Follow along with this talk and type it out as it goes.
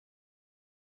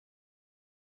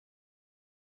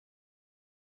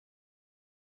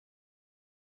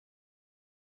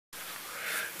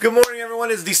Good morning,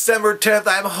 everyone. It's December 10th.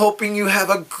 I'm hoping you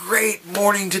have a great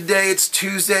morning today. It's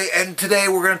Tuesday, and today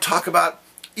we're going to talk about,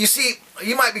 you see,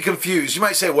 you might be confused. You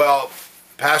might say, well,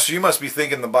 Pastor, you must be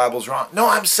thinking the Bible's wrong. No,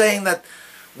 I'm saying that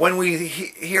when we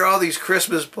hear all these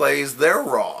Christmas plays, they're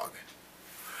wrong.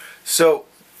 So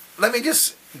let me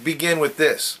just begin with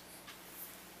this.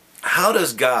 How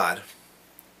does God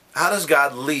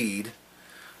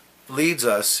leads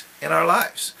us in our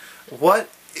lives? What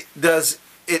does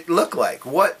it look like?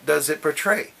 What does it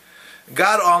portray?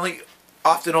 God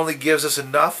often only gives us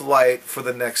enough light for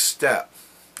the next step.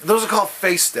 Those are called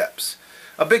faith steps.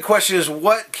 A big question is,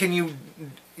 what can you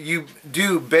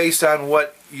do based on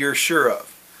what you're sure of?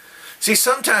 See,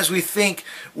 sometimes we think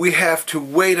we have to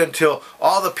wait until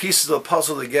all the pieces of the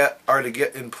puzzle to get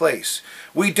in place.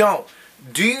 We don't.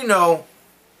 Do you know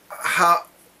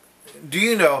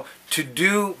to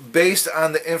do based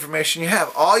on the information you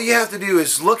have? All you have to do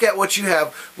is look at what you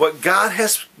have, what God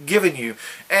has given you,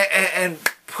 and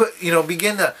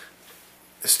begin to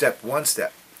one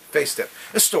step, faith step.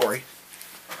 A story.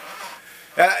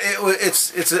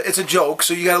 It's a joke,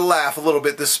 so you got to laugh a little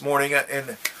bit this morning.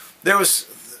 And there was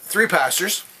 3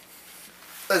 pastors.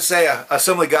 Let's say a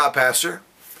Assembly of God pastor,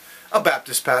 a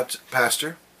Baptist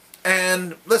pastor,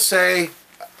 and let's say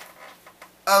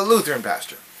a Lutheran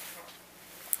pastor.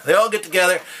 They all get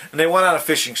together and they went on a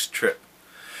fishing trip.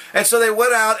 And so they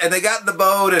went out and they got in the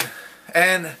boat,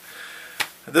 and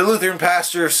the Lutheran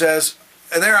pastor says,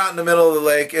 and they're out in the middle of the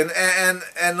lake, and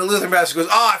the Lutheran pastor goes,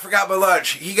 "Oh, I forgot my lunch."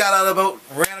 He got out of the boat,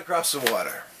 ran across the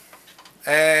water,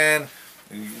 and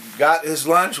got his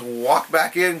lunch, walked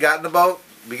back in, got in the boat,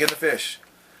 began to fish.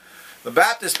 The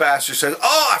Baptist pastor says,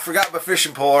 "Oh, I forgot my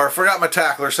fishing pole, or I forgot my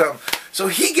tackle or something." So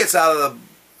he gets out of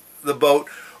the boat,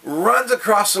 runs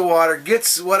across the water,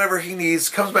 gets whatever he needs,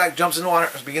 comes back, jumps in the water,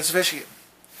 and begins to fish again.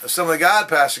 Some of the God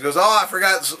pastor goes, "Oh, I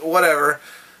forgot whatever."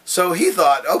 So he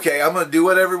thought, okay, I'm going to do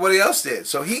what everybody else did.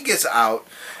 So he gets out,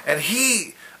 and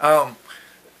he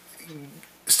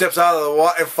steps out of the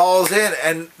water and falls in,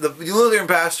 and the Lutheran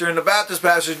pastor and the Baptist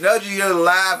pastor nudge each other,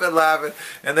 laughing,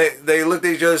 and they looked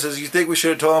at each other and says, "You think we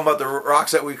should have told them about the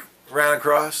rocks that we ran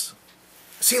across?"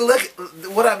 See, look,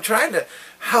 what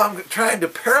how I'm trying to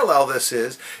parallel this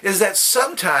is that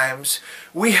sometimes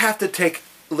we have to take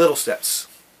little steps.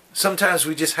 Sometimes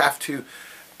we just have to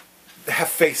have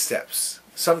faith steps.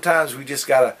 Sometimes we just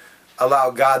got to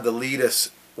allow God to lead us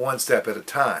one step at a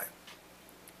time.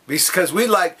 Because we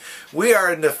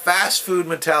are in the fast food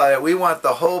mentality. We want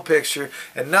the whole picture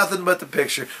and nothing but the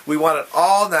picture. We want it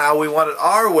all now. We want it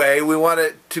our way. We want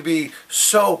it to be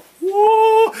so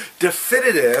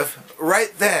definitive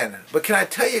right then. But can I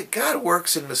tell you, God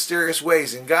works in mysterious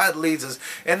ways, and God leads us.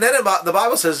 And then the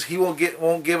Bible says He won't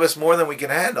give us more than we can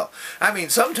handle. I mean,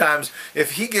 sometimes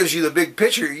if He gives you the big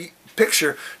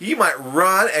picture, you might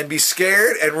run and be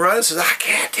scared and run and says, "I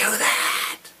can't do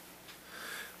that."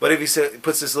 But if He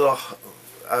puts this little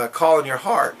call in your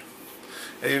heart,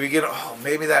 and you begin, oh,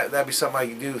 maybe that'd be something I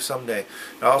can do someday.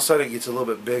 And all of a sudden it gets a little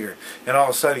bit bigger. And all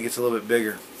of a sudden it gets a little bit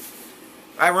bigger.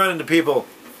 I run into people,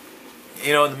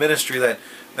 in the ministry that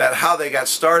how they got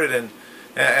started,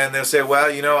 and they'll say,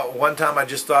 "Well, one time I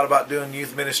just thought about doing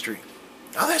youth ministry."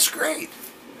 Oh, that's great.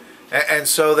 And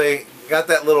so they got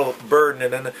that little burden,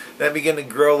 and then that began to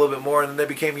grow a little bit more, and then they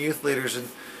became youth leaders,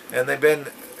 and they've been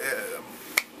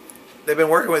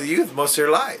working with youth most of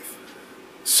their life.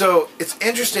 So it's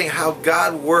interesting how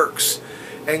God works,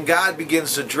 and God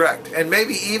begins to direct. And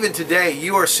maybe even today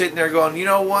you are sitting there going, "You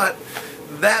know what?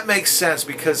 That makes sense,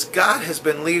 because God has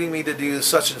been leading me to do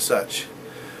such and such."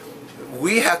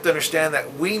 We have to understand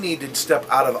that we need to step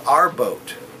out of our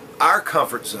boat, our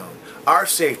comfort zone, our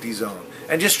safety zone,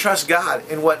 and just trust God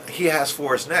in what He has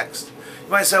for us next.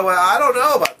 You might say, "Well, I don't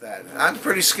know about that. I'm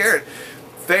pretty scared."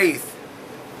 Faith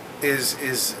is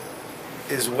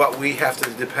what we have to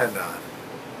depend on.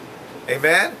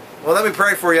 Amen? Well, let me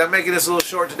pray for you. I'm making this a little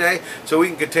short today so we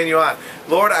can continue on.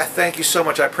 Lord, I thank You so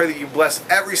much. I pray that You bless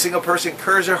every single person.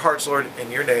 Encourage their hearts, Lord,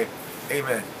 in Your name.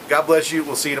 Amen. God bless you.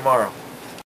 We'll see you tomorrow.